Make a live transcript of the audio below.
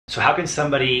So how can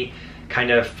somebody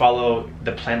kind of follow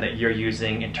the plan that you're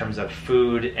using in terms of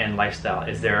food and lifestyle?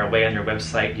 Is there a way on your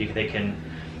website they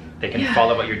can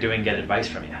follow what you're doing, get advice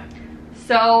from you?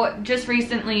 So just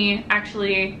recently,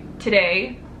 actually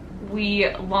today,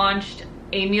 we launched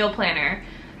a meal planner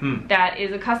that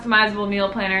is a customizable meal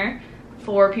planner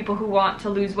for people who want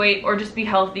to lose weight or just be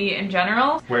healthy in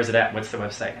general. Where is it at? What's the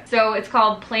website? So it's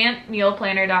called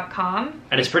plantmealplanner.com.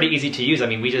 And it's pretty easy to use. I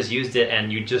mean, we just used it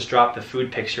and you just drop the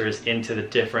food pictures into the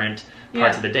different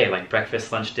parts of the day, like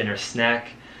breakfast, lunch, dinner, snack.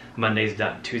 Monday's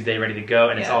done, Tuesday ready to go,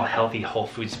 and it's all healthy, whole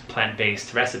foods,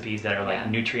 plant-based recipes that are like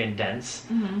nutrient dense,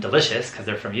 delicious because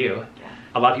they're from you.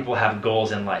 A lot of people have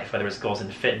goals in life, whether it's goals in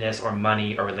fitness or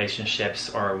money or relationships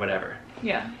or whatever.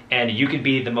 Yeah. And you could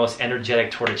be the most energetic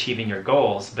toward achieving your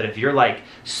goals, but if you're like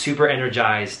super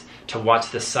energized to watch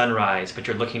the sunrise, but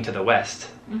you're looking to the west,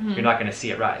 you're not going to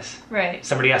see it rise. Right.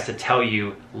 Somebody has to tell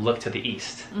you, look to the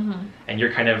east. And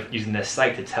you're kind of using this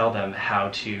site to tell them how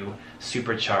to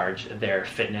supercharge their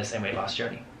fitness and weight loss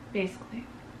journey. Basically,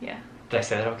 yeah. Did I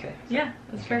say that okay? Yeah,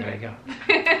 that's perfect. There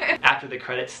you go. After the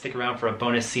credits, stick around for a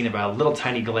bonus scene about a little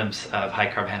tiny glimpse of High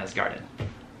Carb Hannah's garden.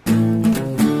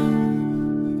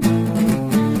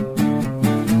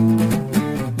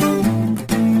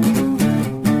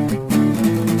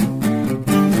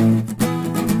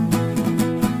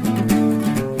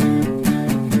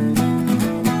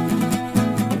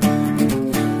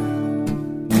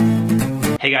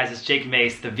 Hey guys, it's Jake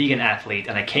Mace, the vegan athlete,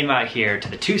 and I came out here to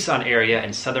the Tucson area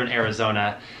in southern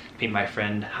Arizona to meet my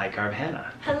friend High Carb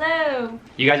Hannah. Hello!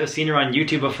 You guys have seen her on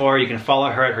YouTube before. You can follow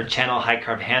her at her channel, High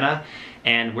Carb Hannah.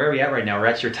 And where are we at right now? We're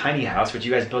at your tiny house, which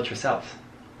you guys built yourselves.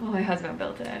 Well, my husband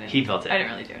built it. He built it. I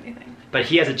didn't really do anything. But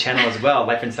he has a channel as well,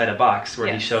 Life Inside a Box,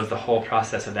 where he shows the whole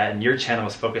process of that. And your channel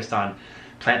is focused on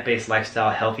plant-based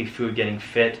lifestyle, healthy food, getting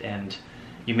fit, and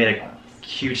you made a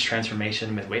huge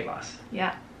transformation with weight loss.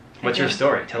 Yeah. What's your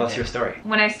story? Tell us your story.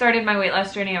 When I started my weight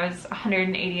loss journey, I was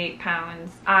 188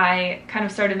 pounds. I kind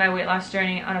of started my weight loss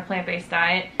journey on a plant-based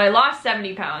diet. I lost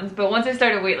 70 pounds, but once I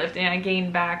started weightlifting, I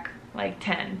gained back like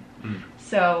 10.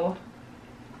 So,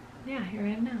 yeah, here I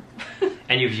am now.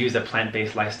 And you've used a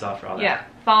plant-based lifestyle for all that? Yeah,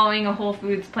 following a whole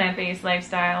foods, plant-based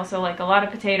lifestyle. So like a lot of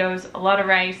potatoes, a lot of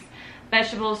rice,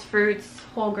 vegetables, fruits,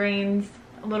 whole grains,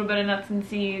 a little bit of nuts and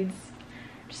seeds,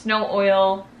 just no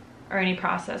oil or any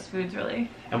processed foods really.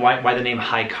 And why the name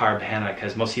High Carb Hannah?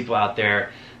 Because most people out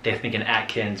there, they think in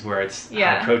Atkins where it's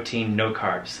high protein, no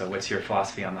carbs. So what's your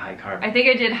philosophy on the high carb? I think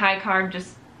I did high carb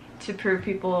just to prove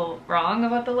people wrong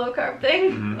about the low carb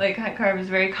thing. Like high carb is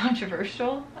very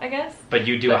controversial, I guess. But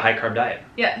you do a high carb diet.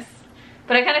 Yes.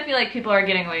 But I kind of feel like people are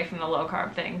getting away from the low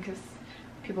carb thing because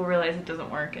people realize it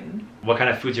doesn't work. And what kind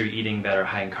of foods are you eating that are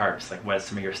high in carbs? Like what are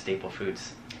some of your staple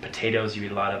foods? Potatoes you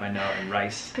eat a lot of, I know, and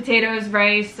rice. Potatoes,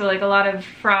 rice, so like a lot of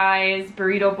fries,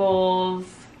 burrito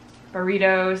bowls,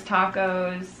 burritos,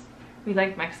 tacos. We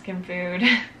like Mexican food.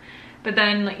 But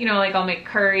then, you know, like I'll make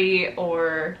curry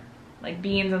or like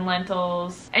beans and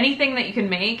lentils. Anything that you can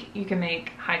make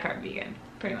high carb vegan,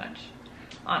 pretty much,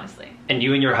 honestly. And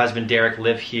you and your husband Derek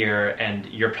live here and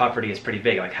your property is pretty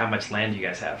big. Like how much land do you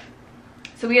guys have?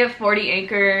 So we have 40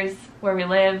 acres where we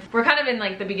live. We're kind of in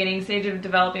like the beginning stage of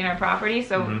developing our property.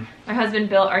 So my husband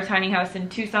built our tiny house in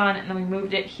Tucson and then we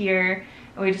moved it here.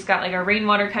 And we just got like our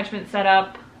rainwater catchment set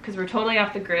up because we're totally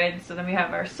off the grid. So then we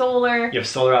have our solar. You have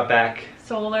solar out back.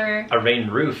 Solar. A rain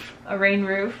roof. A rain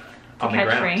roof to on catch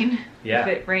the ground. Rain. Yeah. If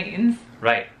it rains.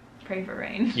 Right. Pray for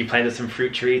rain. You planted some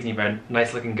fruit trees and you've got a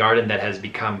nice looking garden that has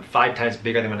become 5 times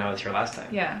bigger than when I was here last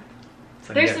time. Yeah.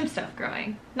 So there's some stuff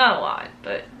growing. Not a lot,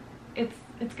 but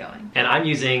it's going. And I'm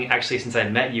using, actually since I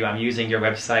met you, I'm using your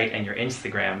website and your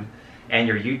Instagram and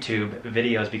your YouTube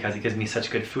videos because it gives me such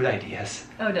good food ideas.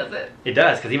 Oh, does it? It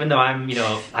does, because even though I'm, you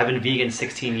know, I've been vegan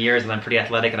 16 years and I'm pretty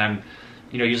athletic and I'm,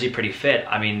 you know, usually pretty fit,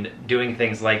 I mean, doing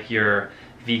things like your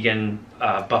vegan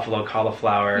buffalo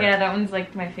cauliflower. Yeah, that one's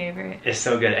like my favorite. It's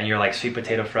so good. And your like sweet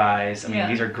potato fries. I mean,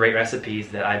 these are great recipes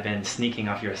that I've been sneaking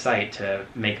off your site to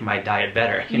make my diet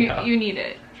better, you know? You need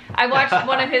it. I watched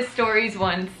one of his stories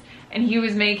once and he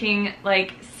was making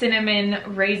like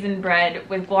cinnamon raisin bread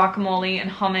with guacamole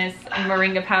and hummus and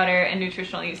moringa powder and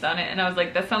nutritional yeast on it, and I was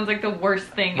like, that sounds like the worst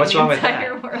thing in the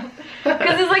entire world.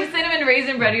 Because it's like cinnamon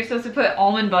raisin bread, you're supposed to put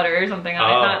almond butter or something on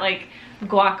it, not like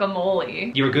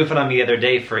guacamole. You were goofing on me the other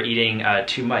day for eating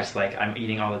too much, like I'm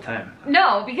eating all the time.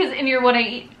 No, because in your what I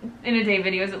eat in a day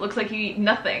videos, it looks like you eat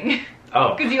nothing.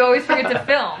 Oh. Because you always forget to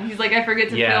film. He's like, I forget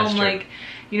to film like,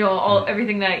 you know,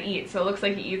 everything that I eat. So it looks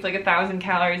like he eats like 1,000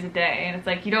 calories a day. And it's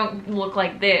like, you don't look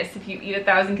like this if you eat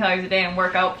 1,000 calories a day and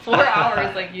work out 4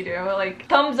 hours like you do. Like,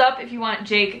 thumbs up if you want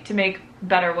Jake to make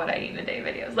better what I eat in a day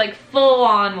videos, like full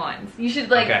on ones. You should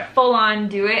like full on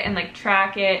do it and like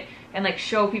track it and like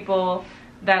show people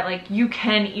that like you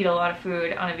can eat a lot of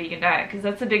food on a vegan diet, because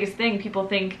that's the biggest thing. People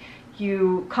think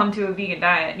you come to a vegan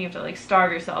diet and you have to like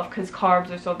starve yourself because carbs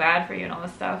are so bad for you and all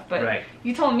this stuff, but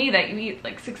you told me that you eat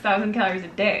like 6,000 calories a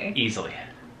day. Easily.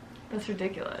 That's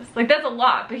ridiculous. Like, that's a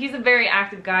lot, but he's a very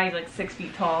active guy. He's like 6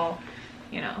 feet tall,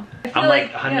 you know. I'm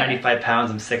like 195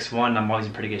 pounds, I'm 6'1", I'm always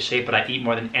in pretty good shape, but I eat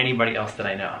more than anybody else that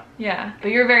I know. Yeah, but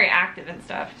you're very active and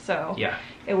stuff, so yeah,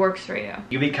 it works for you.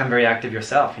 You become very active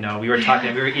yourself, you know. We were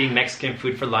talking, we were eating Mexican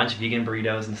food for lunch, vegan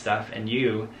burritos and stuff, and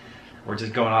you were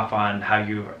just going off on how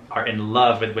you are in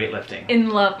love with weightlifting. In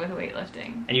love with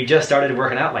weightlifting. And you just started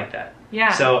working out like that.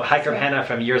 Yeah. So Hiker Hannah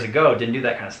from years ago didn't do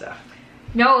that kind of stuff.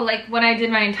 No, like when I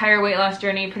did my entire weight loss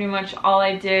journey, pretty much all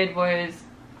I did was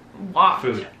walk.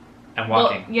 Food and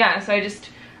walking. Well, yeah, so I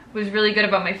just was really good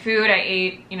about my food. I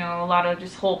ate, you know, a lot of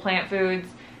just whole plant foods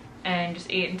and just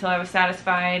ate until I was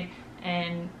satisfied.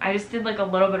 And I just did like a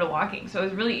little bit of walking. So it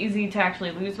was really easy to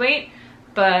actually lose weight.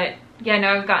 But yeah,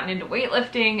 now I've gotten into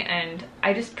weightlifting and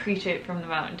I just preach it from the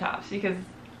mountaintops because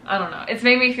I don't know, it's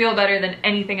made me feel better than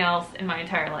anything else in my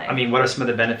entire life. I mean, what are some of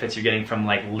the benefits you're getting from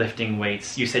like lifting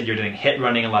weights? You said you're doing HIIT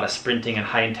running, a lot of sprinting and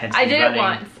high intensity running. I did it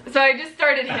once, so I just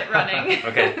started HIIT running.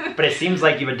 Okay, but it seems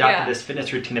like you've adopted this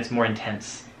fitness routine that's more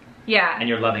intense. Yeah. And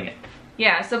you're loving it.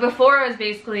 Yeah, so before I was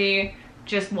basically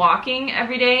just walking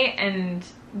every day and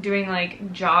doing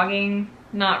like jogging,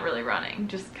 not really running,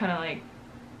 just kind of like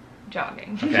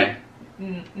jogging. Okay.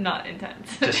 Not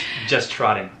intense. just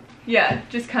trotting. Yeah,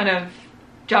 just kind of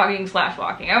jogging /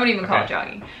 walking. I wouldn't even call it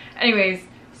jogging. Anyways,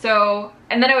 so,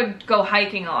 and then I would go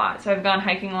hiking a lot. So I've gone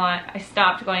hiking a lot. I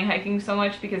stopped going hiking so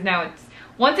much because now it's,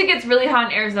 once it gets really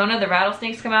hot in Arizona, the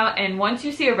rattlesnakes come out, and once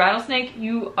you see a rattlesnake,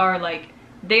 you are like,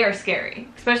 they are scary.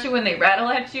 Especially when they rattle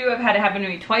at you. I've had it happen to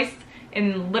me twice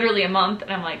in literally a month,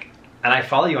 and I'm like... And I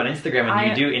follow you on Instagram, and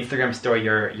you do Instagram story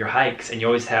your hikes, and you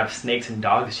always have snakes and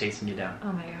dogs chasing you down.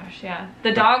 Oh my gosh, yeah.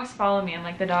 The dogs follow me. I'm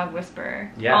like the dog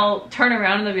whisperer. Yeah. I'll turn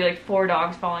around and there'll be like 4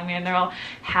 dogs following me, and they're all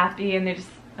happy, and they just,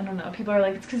 I don't know. People are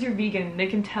like, it's because you're vegan. They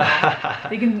can tell.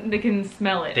 they can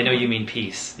smell it. They know you mean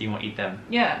peace. You won't eat them.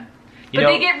 Yeah. But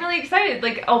they get really excited.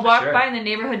 Like, I'll walk by and the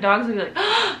neighborhood dogs will be like,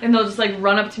 and they'll just like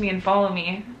run up to me and follow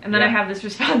me. And then I have this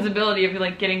responsibility of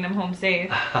like getting them home safe.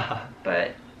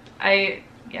 But I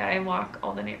walk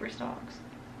all the neighbors' dogs.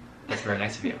 That's very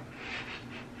nice of you.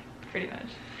 Pretty much.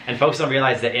 And folks don't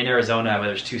realize that in Arizona,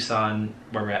 whether it's Tucson,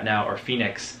 where we're at now, or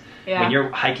Phoenix, when you're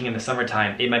hiking in the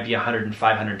summertime, it might be 105,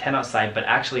 110 outside, but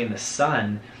actually in the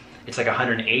sun, it's like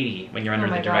 180 when you're under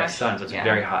the direct sun, so it's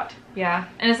very hot. Yeah,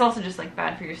 and it's also just like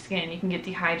bad for your skin. You can get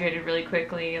dehydrated really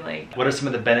quickly. Like, what are some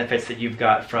of the benefits that you've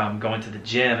got from going to the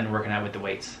gym and working out with the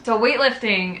weights? So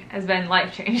weightlifting has been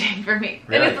life-changing for me.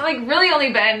 Really? And it's like really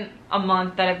only been a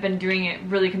month that I've been doing it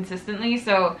really consistently.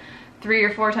 So 3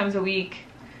 or 4 times a week,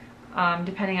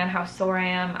 depending on how sore I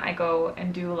am, I go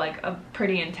and do like a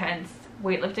pretty intense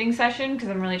weightlifting session because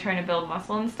I'm really trying to build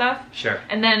muscle and stuff. Sure.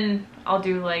 And then I'll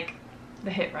do like the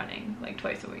HIIT running like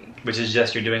twice a week. Which is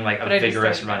just you're doing like a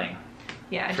vigorous running.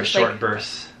 Yeah. For short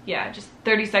bursts. Yeah, just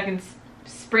 30 seconds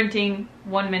sprinting,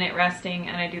 1 minute resting,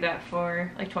 and I do that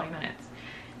for like 20 minutes.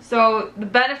 So the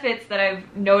benefits that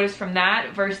I've noticed from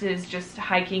that versus just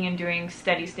hiking and doing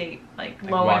steady state, like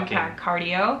low impact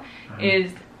cardio,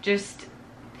 is just,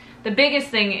 the biggest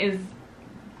thing is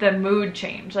the mood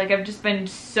change. Like, I've just been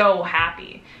so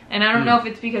happy. And I don't know if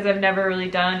it's because I've never really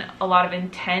done a lot of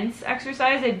intense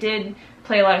exercise. I did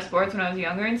play a lot of sports when I was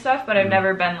younger and stuff, but I've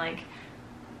never been like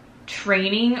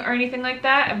training or anything like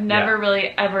that. I've never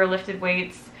really ever lifted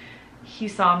weights. He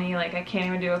saw me, like, I can't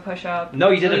even do a push-up.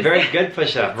 No, you did a very good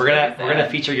push-up. We're gonna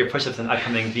feature your push-ups in an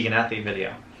upcoming vegan athlete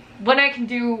video. When I can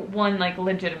do one like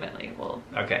legitimately, we'll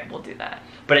do that.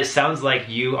 But it sounds like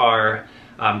you are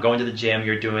going to the gym.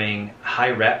 You're doing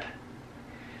high rep.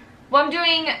 Well,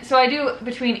 so I do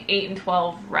between 8 and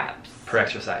 12 reps per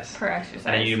exercise. And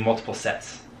then you do multiple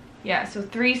sets. Yeah, so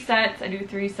 3 sets. I do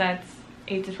 3 sets,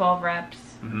 8 to 12 reps.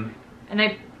 And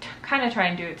I kind of try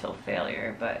and do it till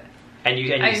failure, but. And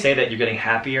you say that you're getting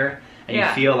happier, and you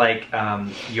feel like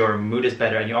your mood is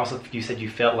better, and you said you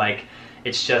felt like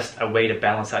it's just a way to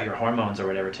balance out your hormones or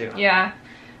whatever too. Yeah.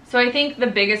 So I think the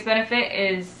biggest benefit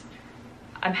is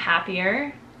I'm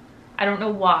happier. I don't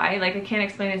know why. Like, I can't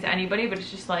explain it to anybody, but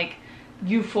it's just like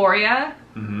euphoria.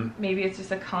 Maybe it's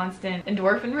just a constant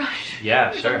endorphin rush. Yeah,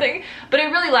 or sure. Something. But it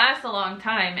really lasts a long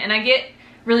time, and I get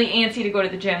really antsy to go to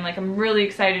the gym. Like, I'm really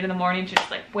excited in the morning to just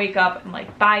like wake up and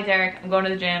like, bye Derek, I'm going to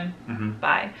the gym.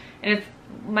 Bye. And it's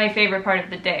my favorite part of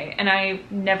the day. And I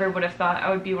never would have thought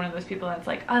I would be one of those people that's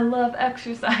like, I love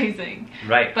exercising.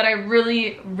 Right. But I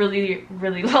really, really,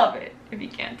 really love it, if you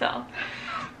can't tell.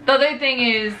 The other thing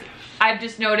is, I've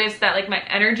just noticed that like my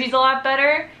energy's a lot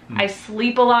better. I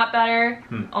sleep a lot better.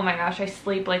 Oh my gosh, I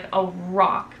sleep like a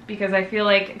rock, because I feel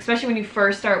like, especially when you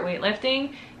first start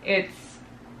weightlifting, it's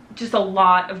just a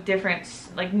lot of different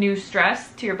like new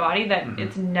stress to your body that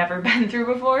it's never been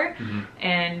through before,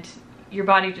 and your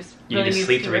body just really needs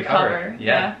to recover.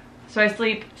 Yeah. So I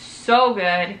sleep so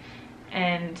good,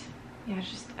 and yeah, it's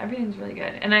just everything's really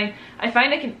good. And I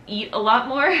find I can eat a lot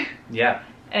more. Yeah.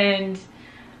 And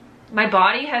my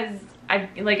body has,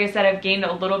 like I said, I've gained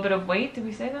a little bit of weight. Did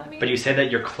we say that? Maybe? But you said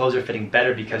that your clothes are fitting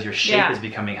better because your shape is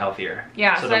becoming healthier.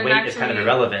 Yeah. So the weight is kind of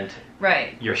irrelevant.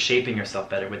 Right. You're shaping yourself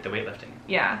better with the weightlifting.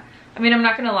 Yeah. I mean, I'm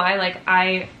not gonna lie, like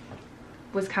I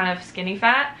was kind of skinny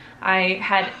fat. I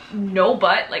had no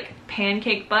butt, like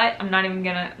pancake butt. I'm not even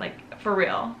gonna, like, for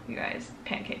real, you guys,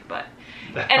 pancake butt.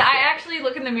 And I actually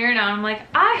look in the mirror now and I'm like,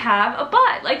 I have a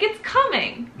butt, like it's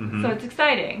coming. So it's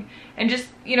exciting. And just,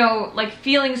 you know, like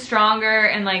feeling stronger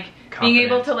and like being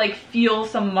able to like feel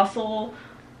some muscle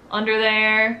under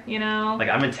there, you know? Like,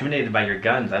 I'm intimidated by your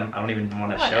guns. I don't even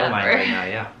want to show mine right now,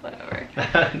 yeah. Whatever.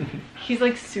 He's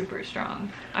like super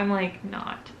strong. I'm like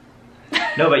not.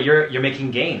 No, but you're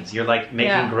making gains. You're like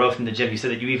making growth in the gym. You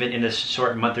said that you even in this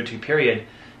short month or two period,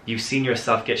 you've seen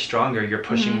yourself get stronger. You're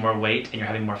pushing more weight and you're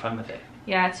having more fun with it.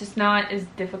 Yeah, it's just not as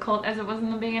difficult as it was in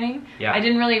the beginning. Yeah. I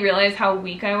didn't really realize how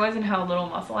weak I was and how little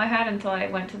muscle I had until I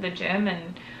went to the gym,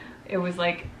 and it was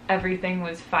like everything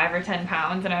was 5 or 10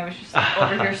 pounds and I was just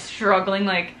over here struggling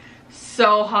like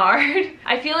so hard.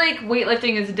 I feel like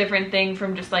weightlifting is a different thing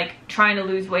from just like trying to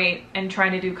lose weight and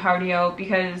trying to do cardio,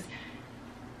 because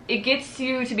it gets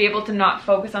you to be able to not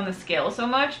focus on the scale so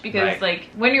much, because like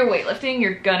when you're weightlifting,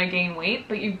 you're gonna gain weight,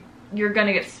 but you're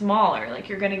gonna get smaller. Like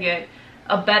you're gonna get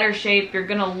a better shape, you're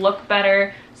gonna look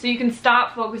better. So you can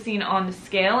stop focusing on the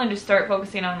scale and just start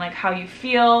focusing on like how you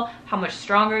feel, how much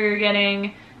stronger you're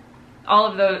getting, all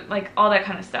of those, like all that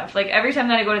kind of stuff. Like every time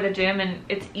that I go to the gym and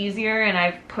it's easier and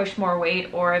I've pushed more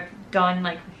weight or I've done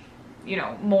like, you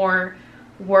know, more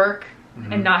work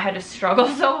and not had to struggle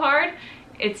so hard,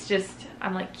 it's just,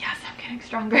 I'm like, yes, I'm getting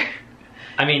stronger.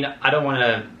 I mean, I don't want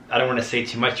to say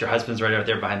too much. Your husband's right out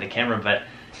there behind the camera, but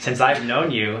since I've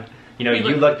known you, you know,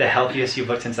 you look the healthiest you've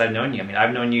looked since I've known you. I mean,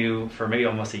 I've known you for maybe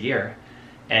almost a year,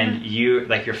 and you,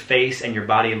 like, your face and your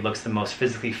body looks the most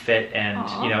physically fit and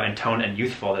you know, and toned and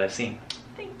youthful that I've seen.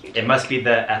 Thank you. It must be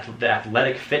the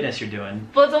athletic fitness you're doing.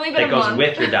 Well, it's only been that goes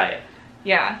with your diet.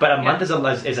 Yeah. But a month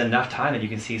is enough time that you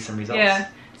can see some results. Yeah.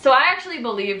 So I actually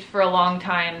believed for a long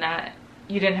time that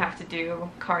you didn't have to do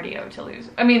cardio to lose.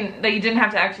 I mean, that you didn't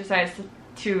have to exercise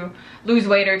to lose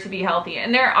weight or to be healthy.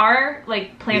 And there are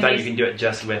like plant-based. You thought you can do it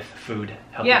just with food,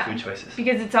 healthy food choices.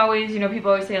 Because it's always, you know,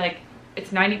 people always say like it's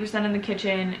 90% in the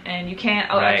kitchen and you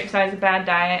can't exercise a bad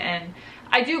diet. And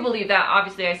I do believe that.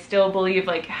 Obviously, I still believe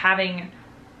like having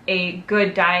a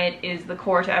good diet is the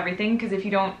core to everything. Because if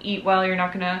you don't eat well, you're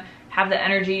not gonna have the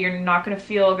energy. You're not gonna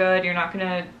feel good. You're not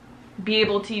gonna be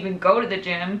able to even go to the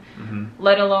gym,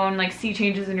 let alone like see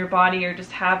changes in your body or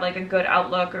just have like a good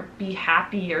outlook or be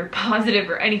happy or positive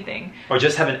or anything. Or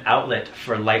just have an outlet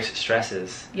for life's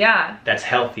stresses. Yeah. That's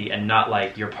healthy and not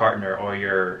like your partner or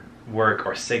your work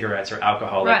or cigarettes or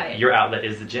alcohol. Like, your outlet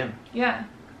is the gym. Yeah.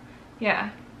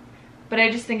 Yeah. But I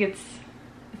just think it's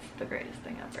the greatest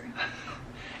thing ever.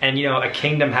 And you know, a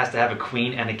kingdom has to have a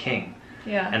queen and a king.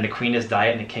 Yeah. And the queen is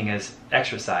diet and the king is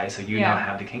exercise, so you now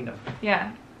have the kingdom.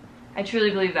 Yeah. I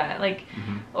truly believe that. Like,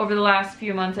 over the last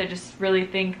few months, I just really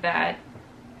think that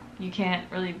you can't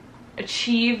really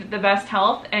achieve the best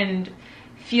health and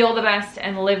feel the best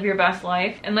and live your best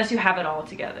life unless you have it all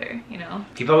together, you know?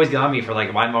 People always get on me for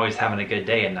like, why I'm always having a good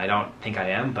day, and I don't think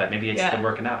I am, but maybe it's the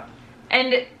working out.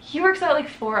 And he works out like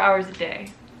 4 hours a day.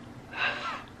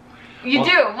 You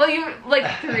do? Well, you,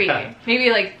 like 3. Maybe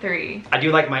like 3. I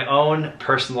do like my own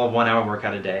personal 1 hour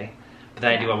workout a day. But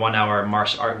then I do a 1 hour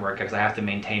martial art workout because I have to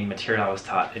maintain material I was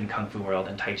taught in Kung Fu world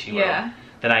and Tai Chi world.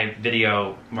 Then I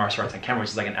video martial arts on camera, which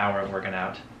is like an hour of working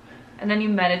out. And then you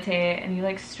meditate and you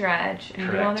like stretch and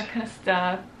you do all that kind of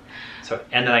stuff. So,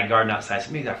 and then I garden outside,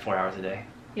 so maybe that 4 hours a day.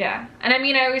 Yeah. And I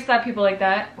mean, I always thought people like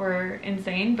that were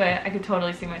insane, but I could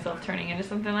totally see myself turning into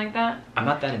something like that. I'm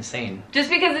not that insane. Just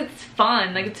because it's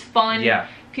fun. Like, it's fun. Yeah.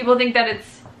 People think that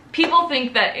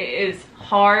it is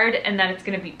hard and that it's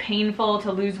going to be painful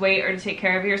to lose weight or to take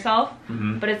care of yourself,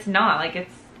 but it's not. Like,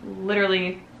 it's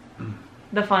literally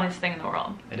the funnest thing in the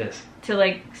world. It is. To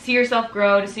like see yourself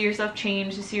grow, to see yourself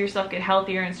change, to see yourself get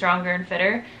healthier and stronger and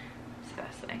fitter. It's the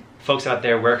best thing. folks out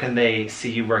there, where can they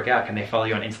see you work out? Can they follow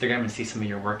you on Instagram and see some of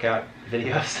your workout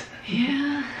videos?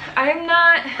 Yeah, I'm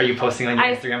not. Are you posting on your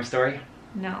Instagram story?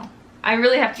 No. I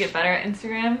really have to get better at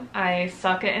Instagram. I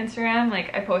suck at Instagram.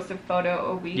 Like, I post a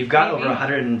photo a week. You've got over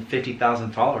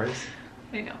 150,000 followers.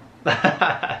 I know. But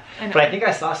I think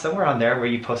I saw somewhere on there where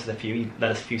you posted a few, you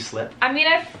let a few slip. I mean,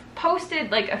 I've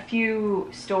posted like a few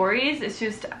stories. It's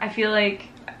just, I feel like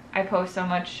I post so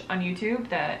much on YouTube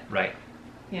that, right,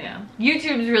 you know,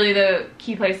 YouTube's really the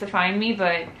key place to find me,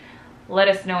 but let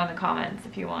us know in the comments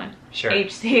if you want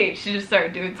HCH to just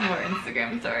start doing some more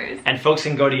Instagram stories. And folks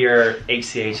can go to your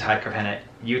HCH High Carb Hannah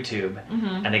YouTube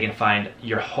and they can find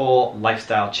your whole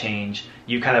lifestyle change.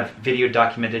 You kind of video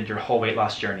documented your whole weight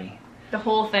loss journey. The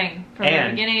whole thing from the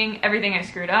beginning, everything I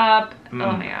screwed up. Oh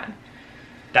my god.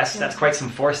 That's quite some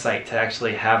foresight to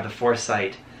actually have the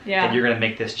foresight that you're going to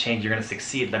make this change, you're going to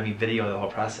succeed. Let me video the whole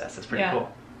process. That's pretty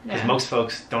cool. Because most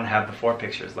folks don't have the 4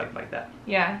 pictures like that.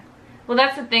 Yeah. Well,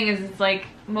 that's the thing, is it's like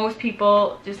most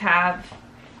people just have,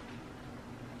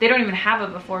 they don't even have a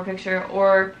before picture,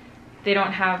 or they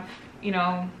don't have, you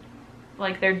know,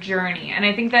 like their journey. And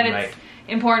I think that it's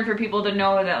important for people to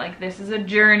know that, like, this is a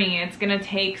journey. It's gonna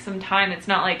take some time. It's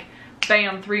not like,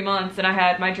 bam, 3 months and I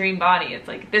had my dream body. It's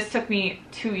like, this took me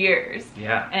 2 years.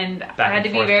 Yeah. And I had to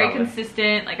be very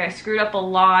consistent. Like, I screwed up a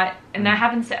lot, and that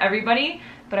happens to everybody.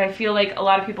 But I feel like a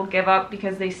lot of people give up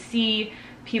because they see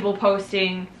people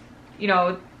posting, you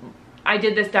know, I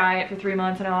did this diet for 3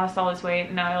 months and I lost all this weight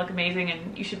and now I look amazing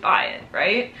and you should buy it,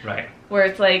 right? Right. Where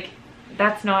it's like,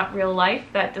 that's not real life.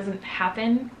 That doesn't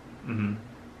happen.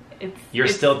 You're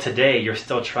still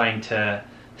trying to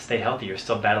stay healthy. You're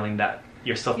still battling that.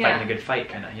 You're still fighting a good fight,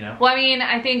 kind of, you know? Well, I mean,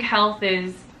 I think health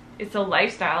it's a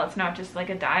lifestyle. It's not just like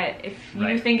a diet. If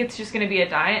you think it's just going to be a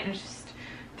diet and it's just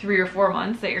 3 or 4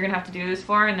 months that you're going to have to do this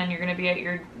for, and then you're going to be at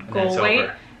your goal weight,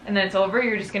 and then it's over,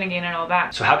 you're just going to gain it all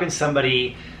back. So how can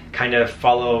somebody kind of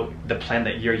follow the plan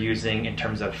that you're using in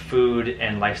terms of food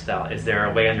and lifestyle? Is there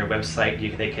a way on your website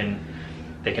they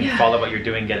can follow what you're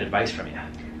doing, get advice from you?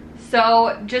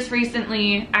 So just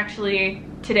recently, actually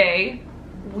today,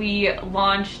 we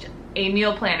launched a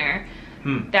meal planner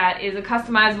that is a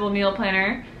customizable meal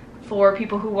planner for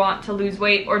people who want to lose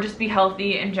weight or just be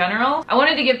healthy in general. I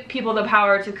wanted to give people the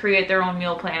power to create their own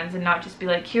meal plans and not just be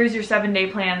like, here's your 7-day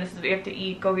plan, this is what you have to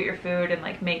eat, go get your food and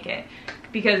like make it.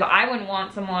 Because I wouldn't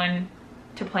want someone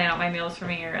to plan out my meals for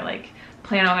me or like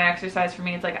plan out my exercise for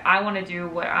me. It's like, I want to do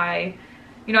what I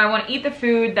want to eat the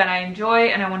food that I enjoy,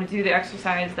 and I want to do the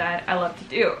exercise that I love to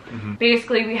do.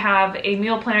 Basically, we have a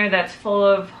meal planner that's full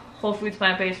of whole foods,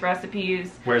 plant-based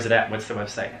recipes. Where's it at? What's the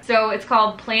website? So it's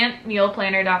called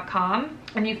plantmealplanner.com,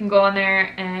 and you can go on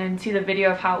there and see the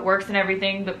video of how it works and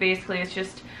everything. But basically, it's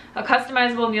just a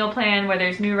customizable meal plan where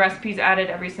there's new recipes added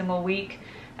every single week.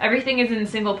 Everything is in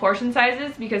single portion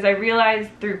sizes, because I realized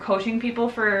through coaching people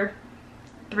for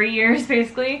 3 years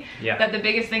basically that the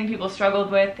biggest thing people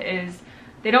struggled with is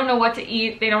they don't know what to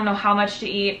eat, they don't know how much to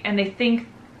eat, and they think,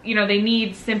 you know, they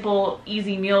need simple,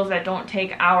 easy meals that don't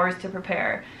take hours to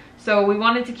prepare. So we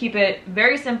wanted to keep it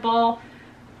very simple.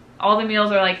 All the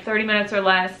meals are like 30 minutes or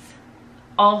less,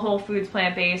 all whole foods,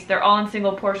 plant-based. They're all in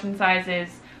single portion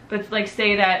sizes. But like,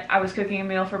 say that I was cooking a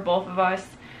meal for both of us,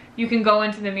 you can go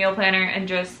into the meal planner and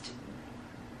just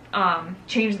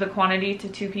change the quantity to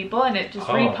 2 people, and it just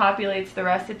repopulates the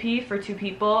recipe for 2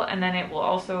 people, and then it will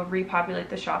also repopulate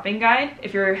the shopping guide.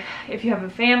 If you have a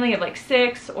family of like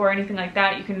 6 or anything like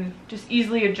that, you can just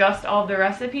easily adjust all of the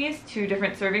recipes to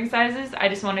different serving sizes. I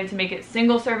just wanted to make it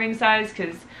single serving size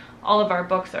because all of our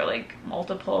books are like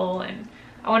multiple, and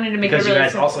I wanted to make it really simple.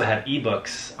 Because you guys also have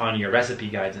ebooks on your recipe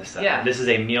guides and stuff. Yeah. This is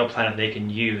a meal plan that they can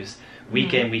use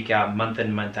week in, week out, month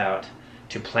in, month out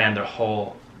to plan their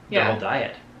whole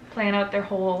diet. Plan out their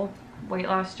whole weight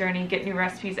loss journey, get new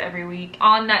recipes every week.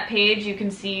 On that page, you can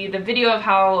see the video of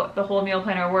how the whole meal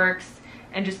planner works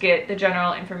and just get the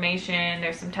general information.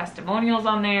 There's some testimonials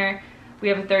on there. We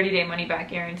have a 30-day money-back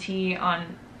guarantee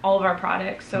on all of our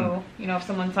products. So, you know, if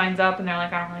someone signs up and they're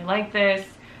like, I don't really like this,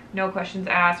 no questions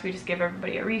asked, we just give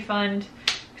everybody a refund.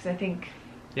 Because I think,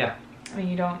 I mean,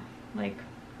 you don't, like,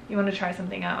 you want to try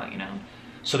something out, you know.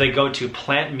 So they go to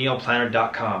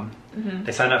plantmealplanner.com.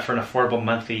 They sign up for an affordable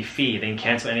monthly fee. They can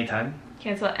cancel anytime.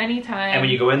 Cancel anytime. And when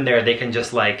you go in there, they can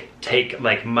just like take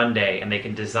like Monday and they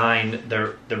can design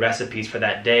the recipes for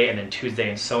that day, and then Tuesday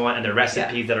and so on, and the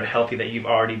recipes that are healthy that you've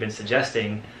already been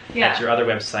suggesting at your other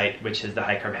website, which is the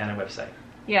High Carb Hannah website.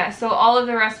 Yeah, so all of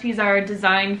the recipes are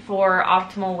designed for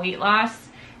optimal weight loss,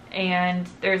 and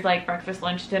there's like breakfast,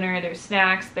 lunch, dinner, there's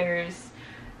snacks, there's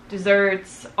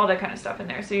desserts, all that kind of stuff in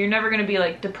there. So you're never going to be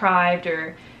like deprived,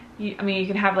 or I mean, you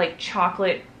can have like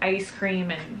chocolate ice cream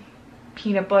and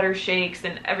peanut butter shakes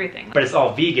and everything. But it's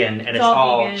all vegan, and it's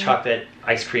all vegan. Chocolate,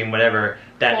 ice cream, whatever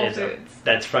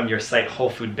that's from your site, whole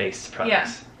food based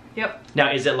products. Yeah. Yep.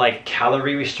 Now, is it like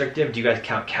calorie restrictive? Do you guys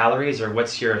count calories, or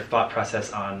what's your thought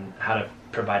process on how to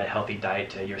provide a healthy diet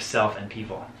to yourself and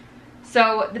people?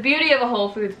 So the beauty of a whole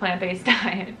foods plant-based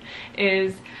diet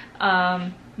is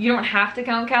you don't have to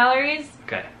count calories.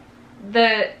 Okay.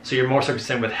 So you're more so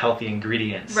concerned with healthy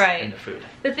ingredients in the food.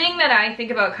 The thing that I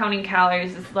think about counting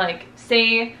calories is like,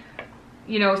 say,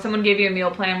 you know, someone gave you a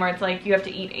meal plan where it's like you have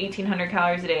to eat 1,800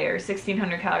 calories a day or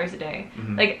 1,600 calories a day.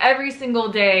 Like every single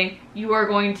day you are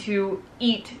going to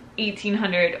eat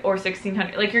 1,800 or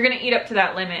 1,600. Like you're going to eat up to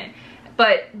that limit.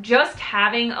 But just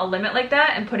having a limit like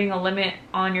that and putting a limit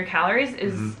on your calories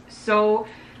is so,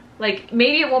 like,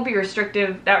 maybe it won't be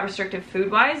restrictive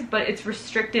food-wise, but it's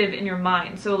restrictive in your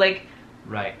mind. So, like,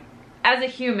 as a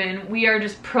human, we are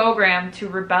just programmed to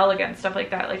rebel against stuff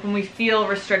like that. Like, when we feel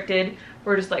restricted,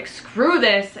 we're just like, screw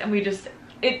this, and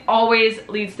it always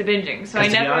leads to binging. So to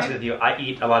be honest with you, I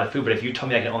eat a lot of food, but if you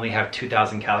told me I can only have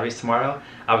 2,000 calories tomorrow,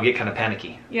 I would get kind of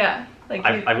panicky. Yeah. Like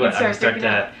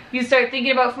you'd start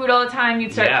thinking about food all the time.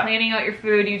 You'd start planning out your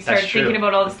food. You'd start thinking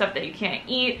about all the stuff that you can't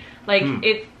eat. Like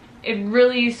it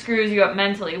really screws you up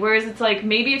mentally. Whereas it's like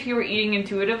maybe if you were eating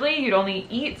intuitively, you'd only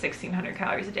eat 1,600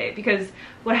 calories a day. Because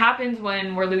what happens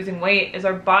when we're losing weight is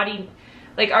our bodies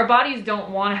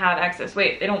don't want to have excess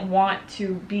weight. They don't want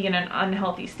to be in an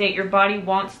unhealthy state. Your body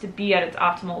wants to be at its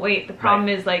optimal weight. The problem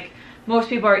is, like, most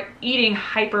people are eating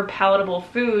hyper palatable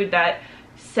food that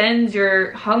sends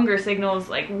your hunger signals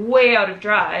like way out of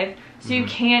drive, so you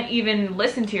can't even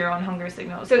listen to your own hunger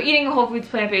signals. So eating a whole foods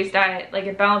plant-based diet, like,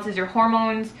 it balances your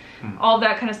hormones, all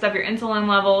that kind of stuff, your insulin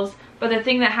levels. But the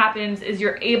thing that happens is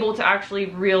you're able to actually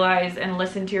realize and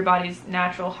listen to your body's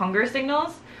natural hunger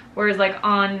signals, whereas like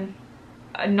on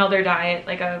another diet,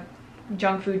 like a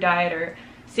junk food diet or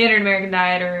standard American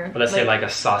diet, or let's say like a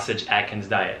sausage Atkins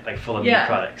diet, like full of meat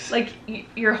products, like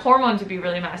your hormones would be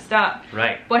really messed up.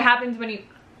 What happens when you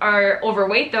are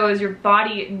overweight though is your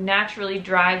body naturally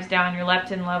drives down your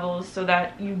leptin levels so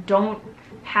that you don't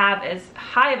have as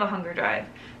high of a hunger drive.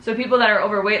 So people that are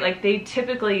overweight, like, they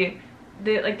typically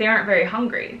they aren't very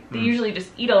hungry. They usually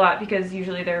just eat a lot because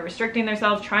usually they're restricting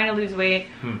themselves, trying to lose weight,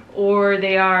 or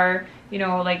they are, you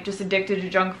know, like, just addicted to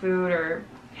junk food, or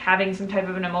having some type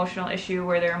of an emotional issue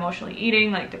where they're emotionally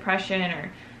eating, like depression,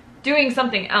 or doing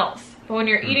something else. But when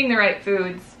you're eating the right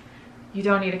foods, you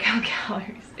don't need to count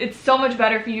calories. It's so much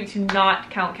better for you to not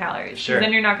count calories.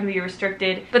 Then you're not going to be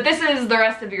restricted. But this is the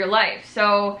rest of your life.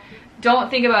 So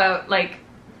don't think about, like,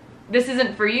 this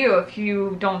isn't for you if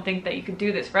you don't think that you could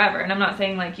do this forever. And I'm not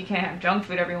saying, like, you can't have junk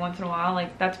food every once in a while.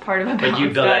 Like, that's part of a balanced But you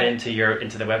build diet. that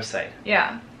into the website.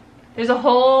 Yeah. There's a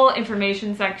whole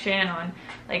information section on,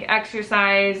 like,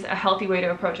 exercise, a healthy way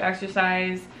to approach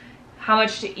exercise, how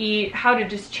much to eat, how to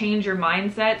just change your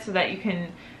mindset so that you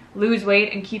can lose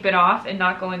weight and keep it off and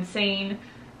not go insane.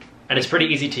 And it's pretty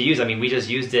easy to use. I mean, we just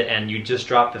used it, and you just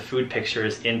drop the food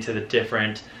pictures into the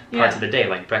different parts of the day,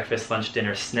 like breakfast, lunch,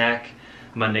 dinner, snack.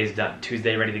 Monday's done,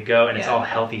 Tuesday ready to go, and it's all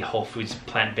healthy, whole foods,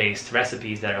 plant-based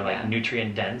recipes that are like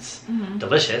nutrient dense,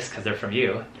 delicious because they're from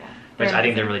you, which I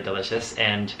think they're really delicious.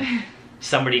 And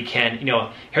somebody can, you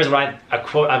know, here's what a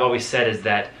quote I've always said is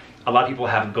that a lot of people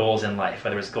have goals in life,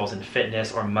 whether it's goals in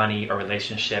fitness or money or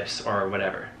relationships or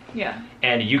whatever.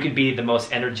 And you could be the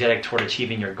most energetic toward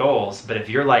achieving your goals, but if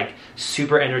you're like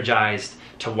super energized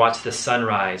to watch the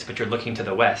sunrise, but you're looking to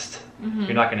the west,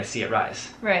 you're not going to see it rise.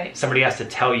 Somebody has to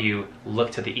tell you,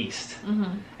 look to the east.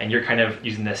 And you're kind of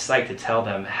using this site to tell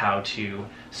them how to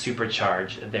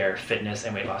supercharge their fitness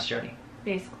and weight loss journey.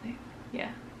 Basically,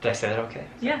 yeah. Did I say that okay?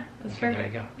 Yeah, that's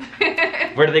perfect. There you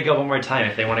go. Where do they go one more time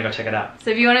if they want to go check it out?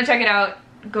 So if you want to check it out,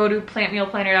 go to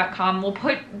plantmealplanner.com. We'll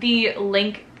put the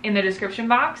link in the description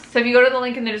box. So if you go to the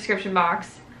link in the description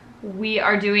box, we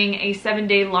are doing a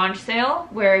 7-day launch sale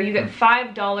where you get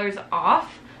 $5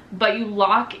 off, but you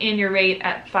lock in your rate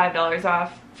at $5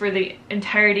 off for the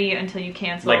entirety until you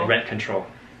cancel. Like rent control.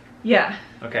 Yeah.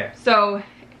 Okay. So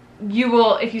you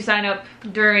will, if you sign up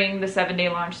during the 7-day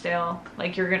launch sale,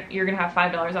 like you're gonna have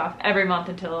 $5 off every month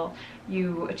until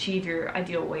you achieve your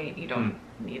ideal weight. You don't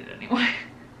need it anymore.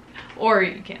 Or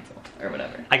you cancel, or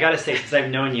whatever. I gotta say, since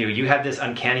I've known you, you have this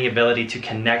uncanny ability to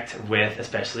connect with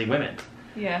especially women.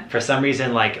 Yeah. For some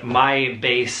reason, like, my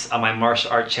base on my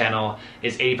martial art channel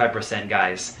is 85%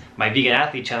 guys. My vegan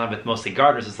athlete channel with mostly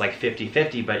gardeners is like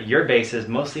 50-50, but your base is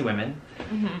mostly women.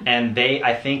 And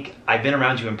I think I've been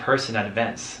around you in person at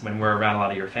events when we're around a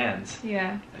lot of your fans.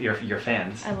 Yeah. Your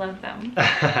fans. I love them.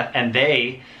 And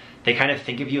they kind of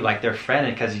think of you like their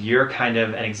friend because you're kind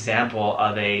of an example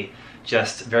of a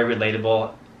just very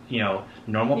relatable,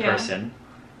 normal person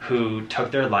who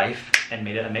took their life and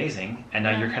made it amazing, and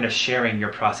now you're kind of sharing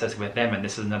your process with them, and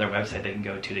this is another website they can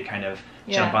go to kind of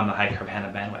jump on the High Carb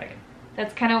Hannah bandwagon.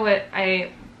 That's kind of what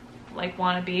I like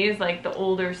want to be, is like the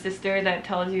older sister that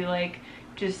tells you like,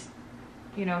 just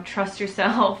trust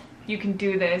yourself, you can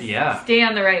do this, stay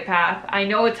on the right path. I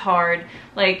know it's hard,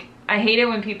 like I hate it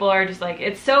when people are just like,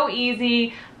 it's so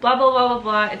easy, blah blah blah blah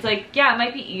blah. It's like, yeah, it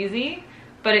might be easy,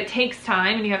 but it takes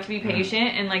time, and you have to be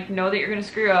patient, and like know that you're gonna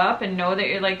screw up, and know that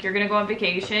you're gonna go on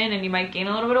vacation and you might gain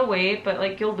a little bit of weight, but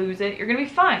like you'll lose it, you're gonna be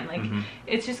fine. Like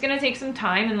it's just gonna take some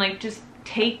time, and like just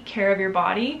take care of your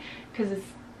body, because it's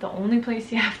the only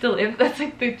place you have to live. That's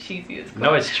like the cheesiest quote.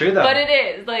 No, it's true though. But it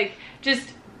is like,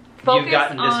 just focus. You've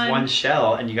gotten this one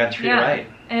shell, and you got to treat it right.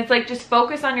 And it's like, just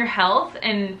focus on your health,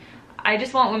 and I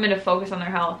just want women to focus on their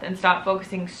health and stop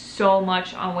focusing so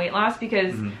much on weight loss,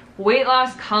 because weight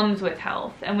loss comes with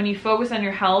health, and when you focus on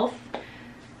your health,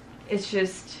 it's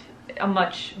just a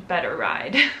much better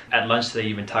ride. At lunch today,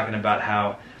 you've been talking about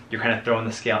how you're kind of throwing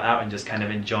the scale out and just kind of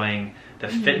enjoying the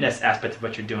fitness aspect of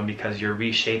what you're doing, because you're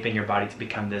reshaping your body to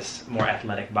become this more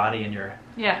athletic body, and you're...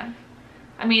 Yeah.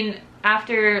 I mean,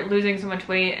 after losing so much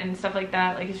weight and stuff like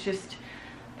that, like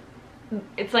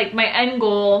it's like my end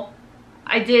goal.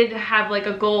 I did have like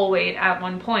a goal weight at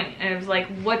one point, and it was like,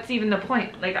 what's even the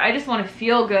point? Like, I just want to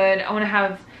feel good. I want to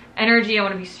have energy. I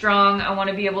want to be strong. I want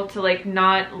to be able to like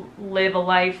not live a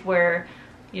life where,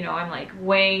 I'm like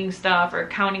weighing stuff or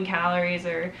counting calories,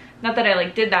 or not that I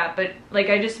like did that, but like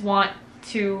I just want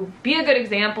to be a good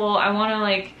example. I want to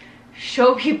like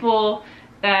show people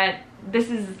that this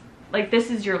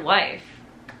is your life.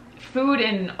 Food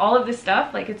and all of this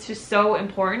stuff, like it's just so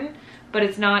important, but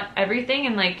it's not everything,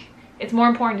 and like it's more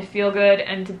important to feel good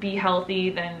and to be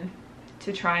healthy than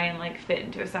to try and like fit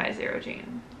into a size 0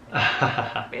 jean.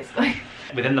 Basically.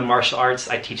 Within the martial arts,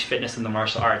 I teach fitness in the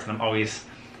martial arts, and I'm always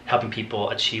helping people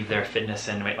achieve their fitness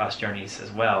and weight loss journeys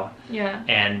as well. Yeah.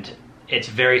 And it's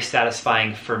very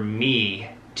satisfying for me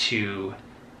to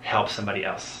help somebody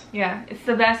else. Yeah, it's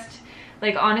the best.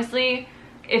 Like honestly,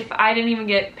 if I didn't even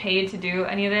get paid to do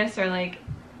any of this, or like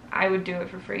I would do it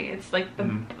for free. It's like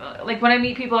like when I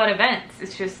meet people at events,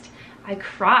 it's just, I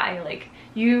cry. Like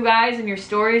you guys and your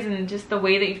stories, and just the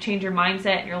way that you've changed your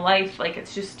mindset and your life, like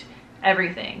it's just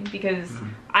everything, because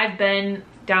I've been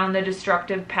down the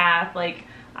destructive path. Like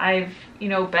I've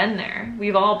been there.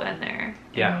 We've all been there.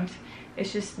 Yeah. And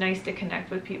it's just nice to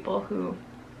connect with people who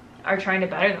are trying to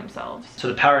better themselves. So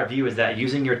the power of you is that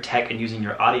using your tech and using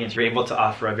your audience, you're able to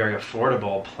offer a very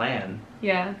affordable plan.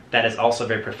 Yeah. That is also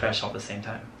very professional at the same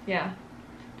time. Yeah.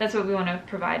 That's what we want to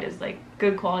provide, is like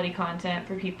good quality content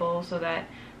for people, so that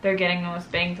they're getting the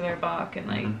most bang for their buck, and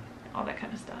like all that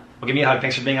kind of stuff. Well, give me a hug.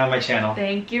 Thanks for being on my channel.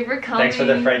 Thank you for coming. Thanks for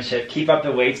the friendship. Keep up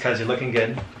the weights, because you're looking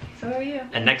good. So are you.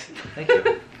 And thank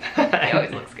you. He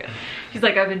always looks good. She's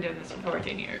like, I've been doing this for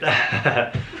 14 years.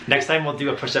 Next time we'll do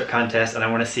a push-up contest, and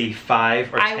I want to see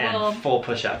 5 or 10 full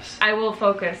push-ups. I will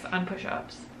focus on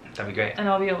push-ups. That'd be great. And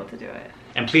I'll be able to do it.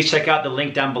 And please check out the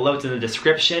link down below. It's in the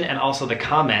description and also the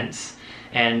comments.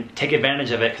 And take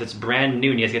advantage of it, because it's brand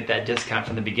new and you guys get that discount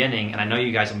from the beginning. And I know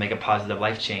you guys will make a positive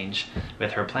life change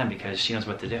with her plan, because she knows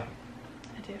what to do.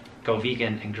 I do. Go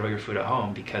vegan and grow your food at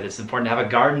home, because it's important to have a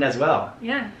garden as well.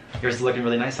 Yeah. Yours is looking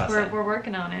really nice outside. We're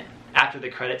working on it. After the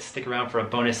credits, stick around for a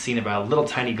bonus scene about a little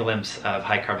tiny glimpse of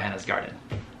High Carb Hannah's garden.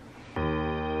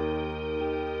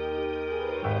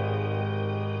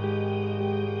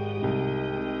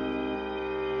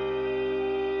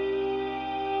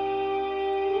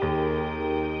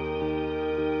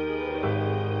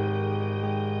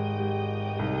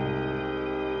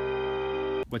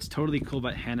 What's totally cool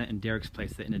about Hannah and Derek's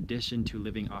place, that in addition to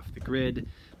living off the grid,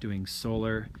 doing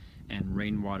solar and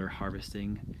rainwater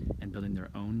harvesting, and building their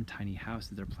own tiny house,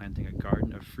 they're planting a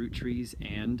garden of fruit trees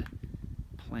and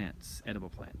plants, edible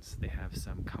plants. They have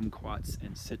some kumquats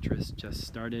and citrus just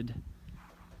started.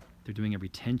 They're doing a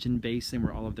retention basin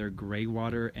where all of their gray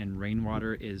water and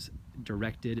rainwater is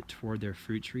directed toward their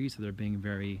fruit trees, so they're being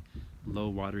very low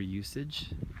water usage.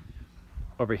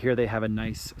 Over here they have a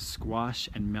nice squash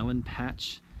and melon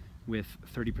patch with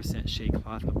 30% shade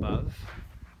cloth above.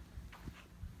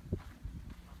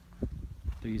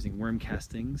 They're using worm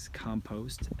castings,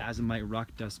 compost, azomite rock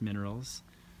dust minerals,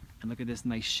 and look at this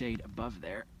nice shade above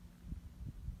there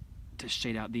to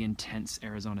shade out the intense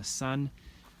Arizona sun.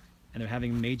 And they're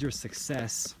having major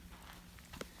success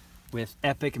with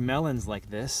epic melons like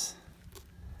this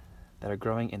that are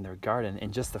growing in their garden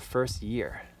in just the first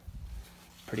year.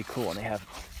 Pretty cool. And they have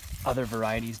other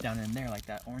varieties down in there, like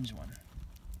that orange one.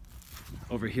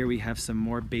 Over here we have some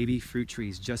more baby fruit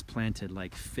trees just planted,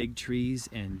 like fig trees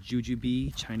and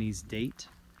jujube, Chinese date.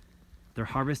 They're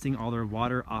harvesting all their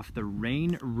water off the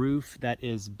rain roof that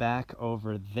is back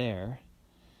over there.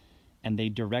 And they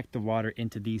direct the water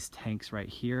into these tanks right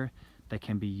here that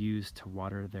can be used to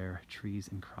water their trees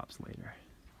and crops later.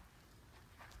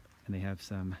 And they have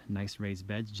some nice raised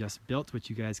beds just built, which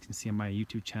you guys can see on my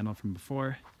YouTube channel from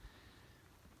before.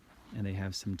 And they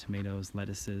have some tomatoes,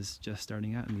 lettuces just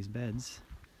starting out in these beds.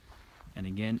 And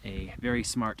again, a very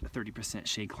smart 30%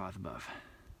 shade cloth above.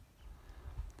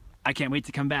 I can't wait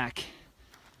to come back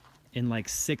in like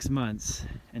 6 months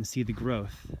and see the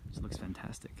growth. It looks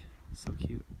fantastic. So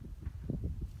cute.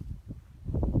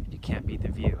 You can't beat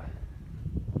the view.